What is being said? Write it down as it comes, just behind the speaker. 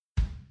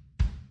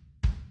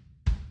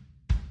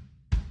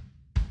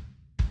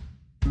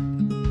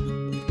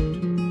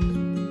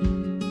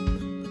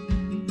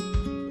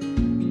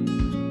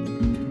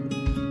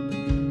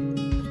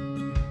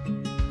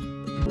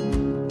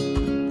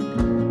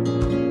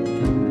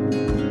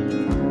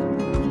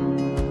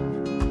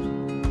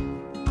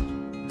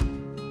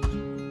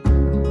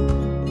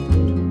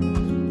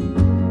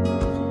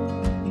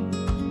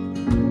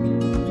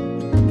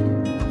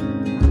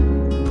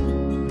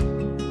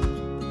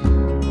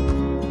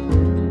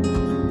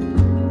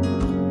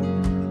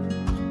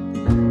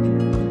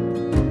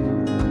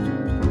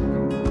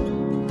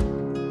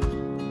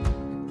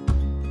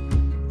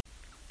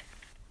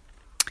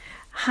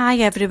Hi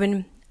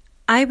everyone,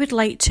 I would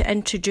like to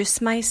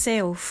introduce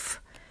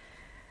myself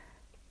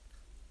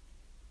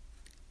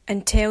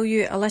and tell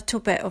you a little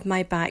bit of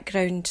my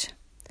background.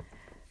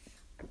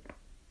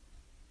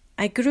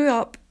 I grew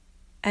up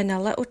in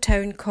a little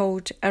town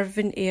called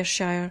Irvine,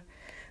 Ayrshire,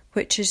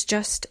 which is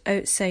just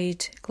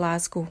outside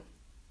Glasgow.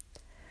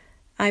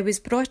 I was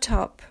brought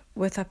up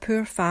with a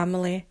poor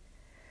family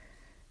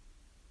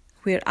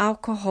where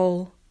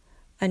alcohol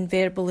and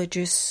verbal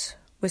abuse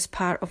was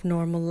part of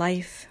normal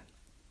life.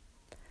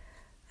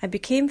 I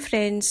became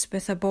friends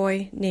with a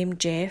boy named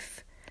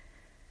Jeff,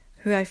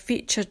 who I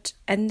featured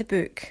in the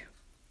book.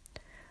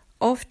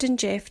 Often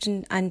Jeff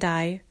and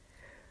I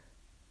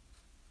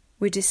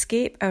would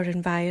escape our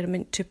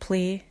environment to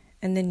play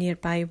in the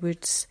nearby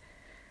woods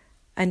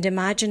and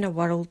imagine a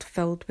world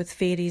filled with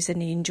fairies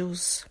and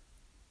angels.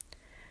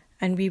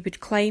 And we would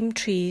climb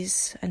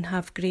trees and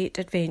have great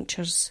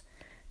adventures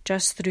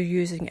just through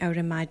using our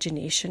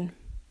imagination.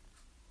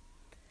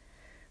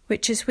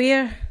 Which is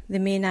where the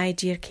main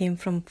idea came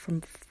from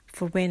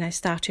for when I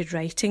started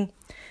writing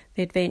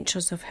The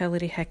Adventures of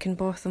Hilary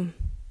Hickenbottham.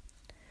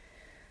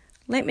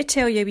 Let me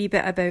tell you a wee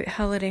bit about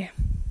Hilary.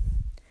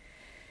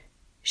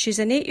 She's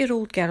an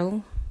 8-year-old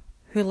girl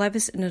who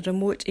lives in a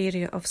remote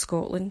area of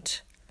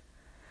Scotland.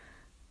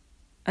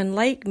 And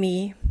like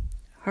me,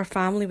 her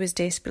family was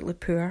desperately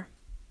poor.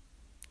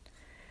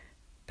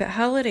 But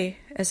Hilary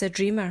is a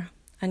dreamer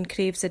and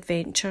craves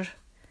adventure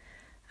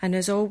and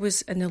is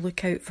always on the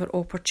lookout for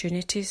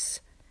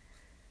opportunities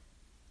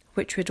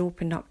which would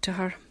open up to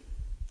her.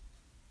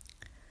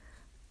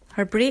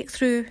 Her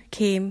breakthrough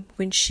came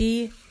when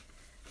she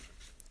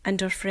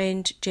and her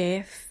friend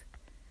Jeff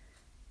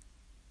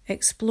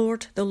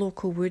explored the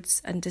local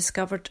woods and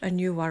discovered a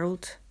new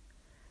world,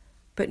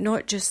 but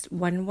not just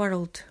one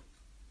world.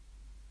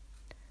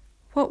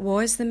 What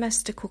was the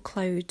mystical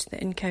cloud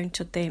that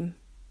encountered them?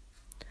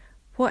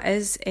 What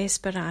is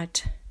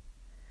Esperad?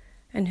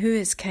 And who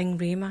is King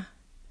Rama?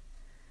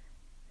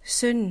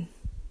 Soon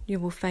you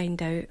will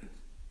find out.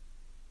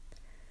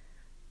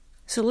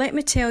 So let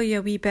me tell you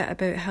a wee bit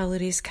about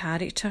Hilary's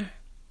character.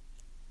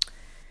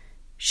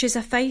 She's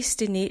a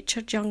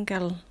feisty-natured young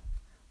girl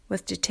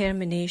with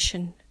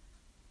determination.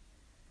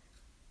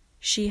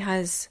 She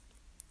has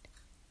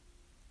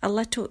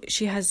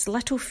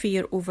little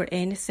fear over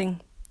anything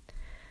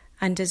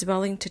and is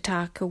willing to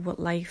tackle what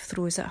life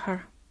throws at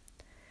her.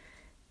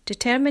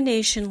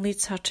 Determination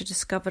leads her to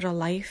discover a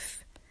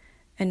life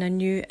in a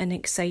new and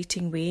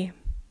exciting way.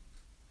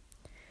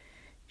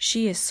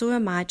 She is so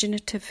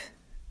imaginative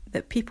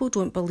that people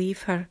don't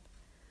believe her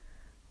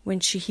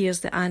when she hears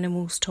the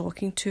animals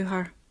talking to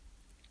her.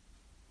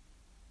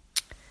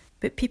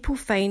 But people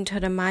find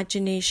her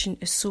imagination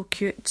is so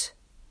cute,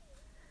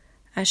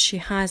 as she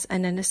has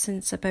an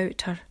innocence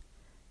about her,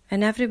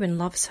 and everyone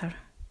loves her.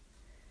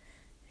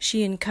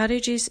 She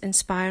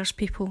inspires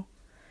people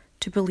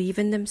to believe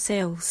in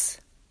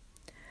themselves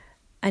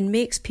and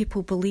makes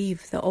people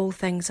believe that all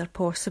things are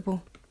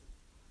possible.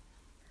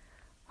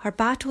 Her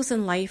battles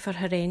in life are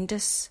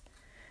horrendous,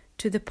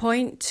 to the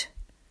point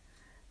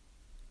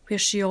where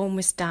she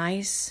almost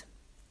dies,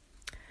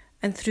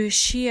 and through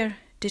sheer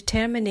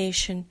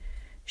determination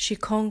she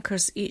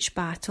conquers each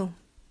battle.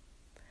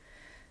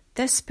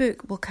 This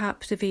book will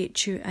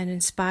captivate you and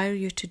inspire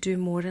you to do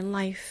more in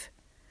life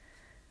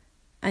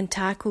and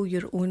tackle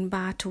your own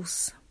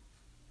battles.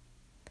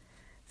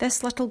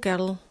 This little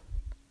girl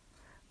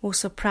will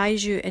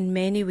surprise you in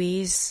many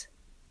ways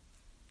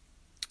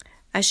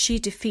as she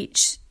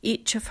defeats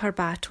each of her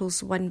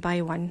battles one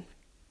by one.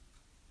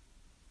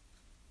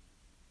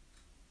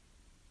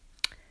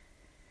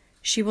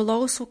 She will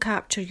also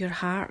capture your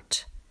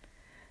heart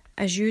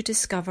as you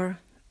discover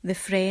the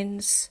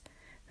friends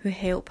who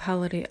help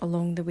Hilary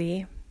along the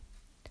way.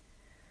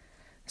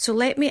 So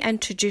let me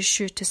introduce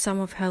you to some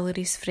of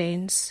Hilary's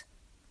friends.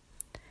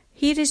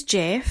 Here is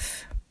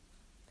Jeff,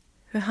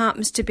 who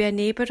happens to be a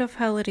neighbour of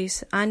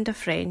Hilary's and a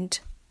friend.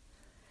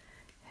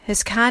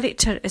 His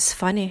character is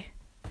funny,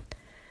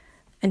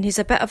 and he's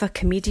a bit of a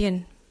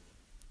comedian,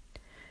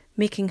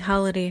 making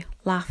Hilary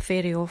laugh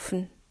very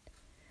often.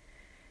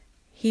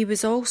 He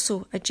was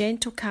also a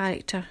gentle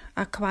character,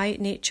 a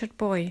quiet-natured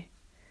boy,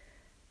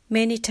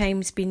 many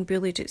times being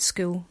bullied at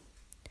school.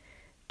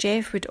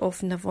 Jeff would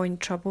often avoid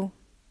trouble,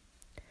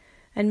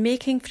 and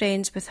making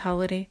friends with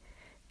Hilary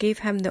gave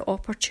him the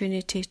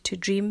opportunity to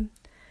dream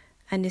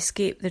and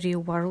escape the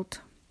real world.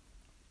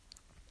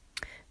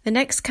 The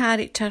next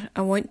character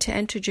I want to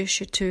introduce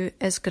you to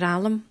is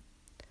Gralum.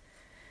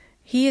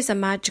 He is a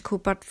magical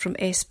bird from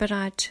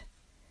Esperad.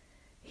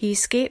 He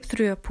escaped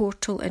through a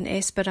portal in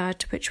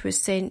Esperad which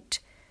was sent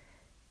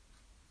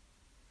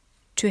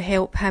to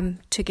help him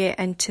to get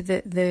into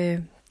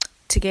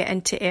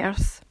into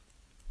Earth.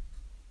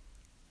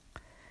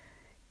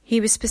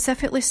 He was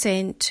specifically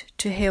sent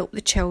to help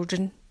the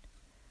children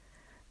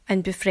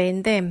and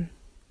befriend them.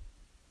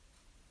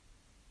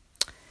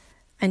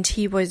 And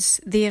he was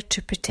there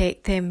to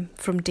protect them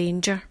from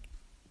danger.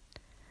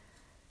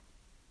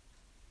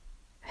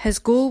 His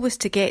goal was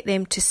to get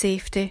them to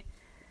safety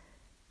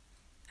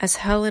as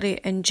Hilary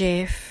and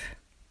Jeff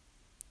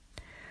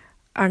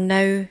are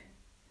now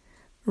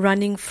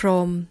running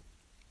from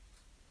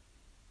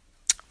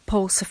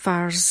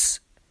Pulsifar's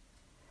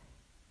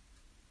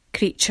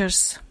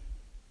creatures.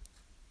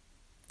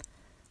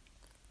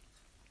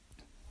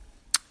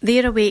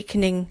 Their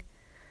awakening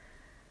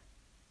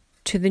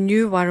to the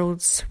new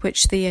worlds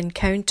which they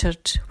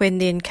encountered when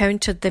they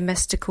encountered the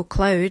mystical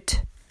cloud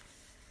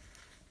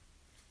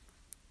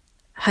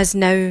has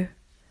now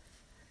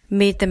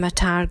made them a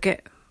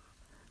target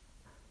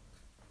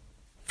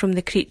from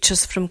the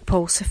creatures from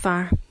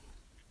Pulsifar.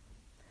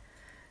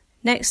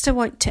 Next, I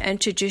want to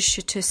introduce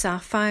you to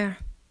Sapphire.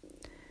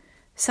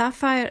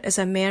 Sapphire is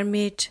a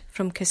mermaid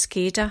from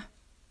Cascada.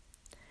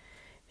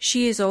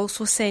 She is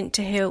also sent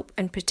to help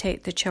and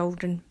protect the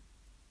children.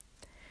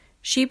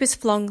 She was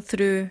flung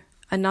through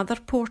another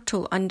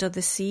portal under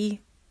the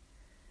sea.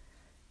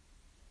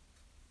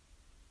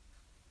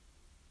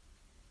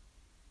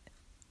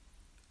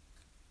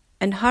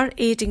 In her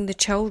aiding the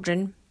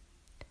children,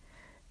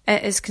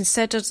 it is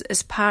considered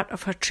as part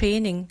of her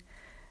training,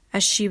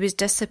 as she was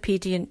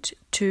disobedient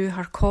to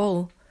her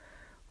call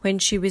when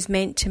she was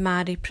meant to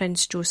marry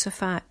Prince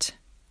Josaphat.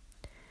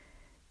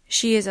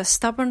 She is a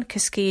stubborn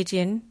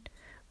Cascadian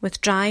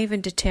with drive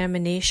and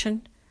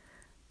determination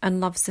and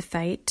loves the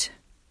fight.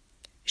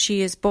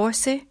 She is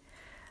bossy,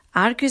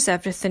 argues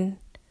everything,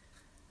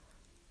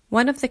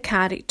 one of the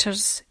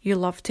characters you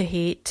love to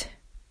hate.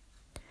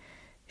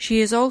 She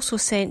is also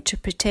sent to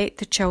protect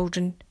the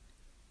children,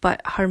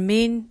 but her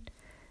main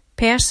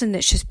person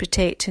that she's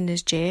protecting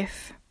is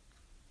Jeff.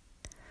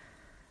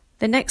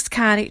 The next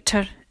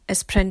character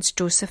is Prince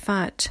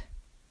Josaphat.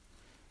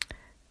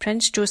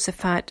 Prince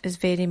Josaphat is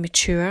very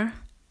mature,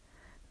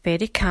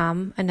 very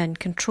calm and in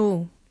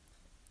control.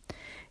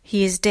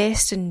 He is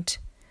destined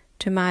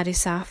to marry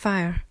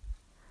Sapphire,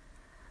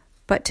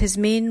 but his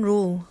main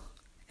role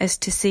is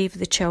to save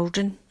the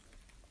children.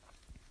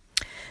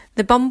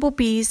 The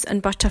bumblebees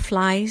and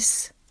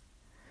butterflies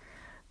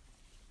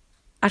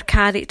are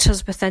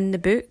characters within the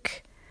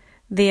book.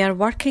 They are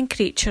working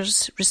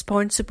creatures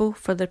responsible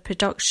for the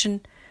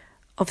production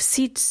of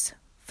seeds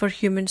for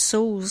human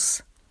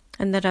souls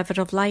in the river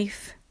of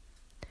life.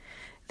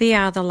 They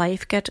are the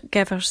life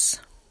givers.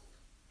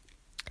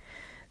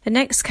 The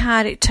next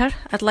character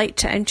I'd like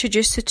to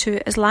introduce you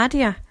to is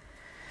Ladia.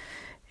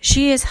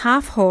 She is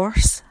half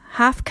horse,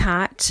 half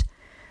cat,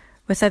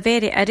 with a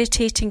very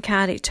irritating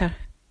character,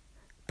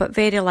 but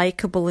very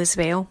likeable as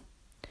well.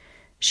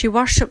 She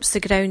worships the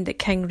ground that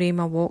King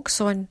Rama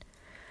walks on,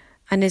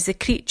 and is the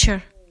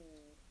creature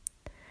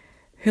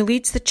who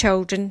leads the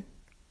children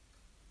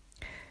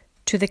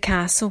to the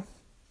castle.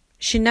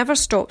 She never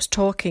stops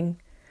talking,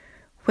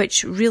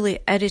 which really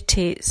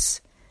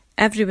irritates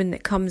everyone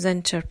that comes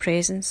into her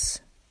presence.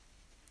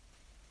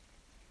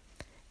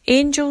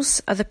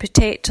 Angels are the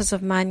protectors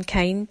of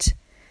mankind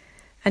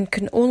and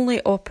can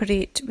only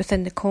operate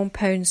within the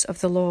compounds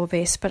of the law of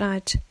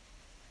Esperad.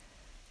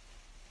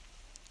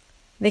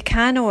 They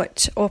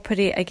cannot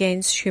operate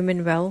against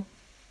human will.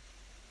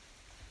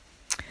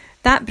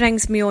 That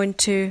brings me on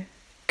to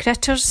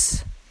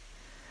critters,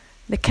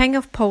 the king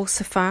of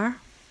Pulsifar,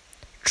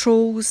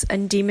 trolls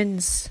and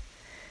demons.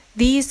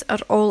 These are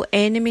all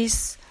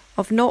enemies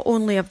of not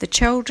only of the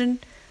children,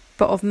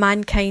 but of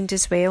mankind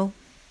as well.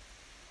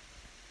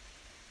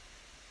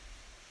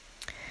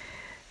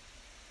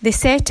 They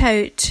set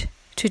out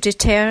to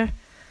deter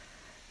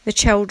the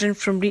children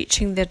from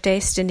reaching their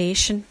destiny,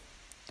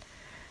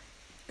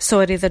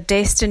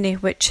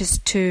 which is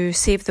to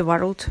save the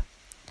world.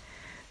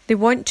 They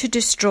want to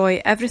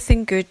destroy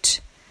everything good,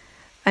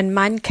 and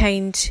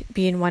mankind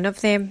being one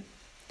of them,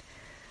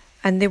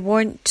 and they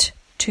want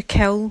to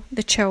kill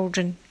the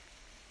children.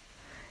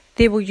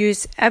 They will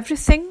use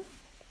everything,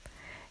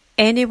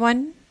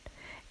 anyone,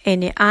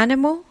 any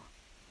animal,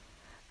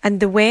 and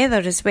the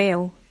weather as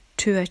well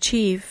to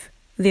achieve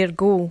their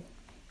goal.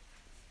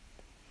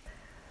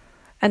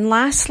 And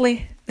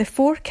lastly, the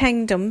four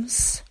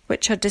kingdoms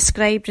which are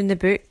described in the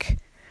book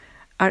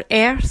are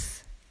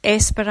Earth,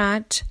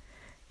 Esperad,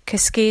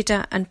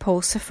 Cascada and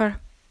Pulsifar.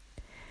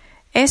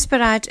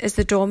 Esperad is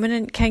the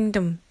dominant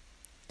kingdom.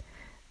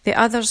 The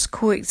others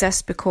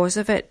coexist because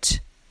of it,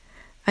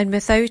 and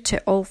without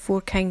it all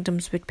four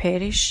kingdoms would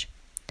perish.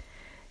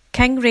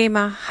 King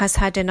Rama has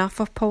had enough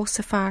of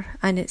Pulsifar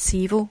and its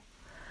evil,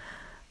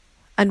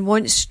 and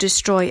wants to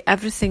destroy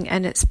everything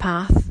in its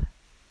path.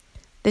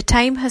 The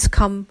time has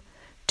come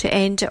to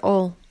end it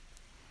all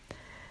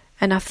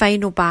in a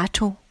final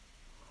battle,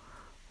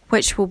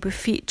 which will be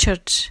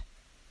featured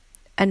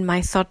in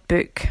my third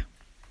book.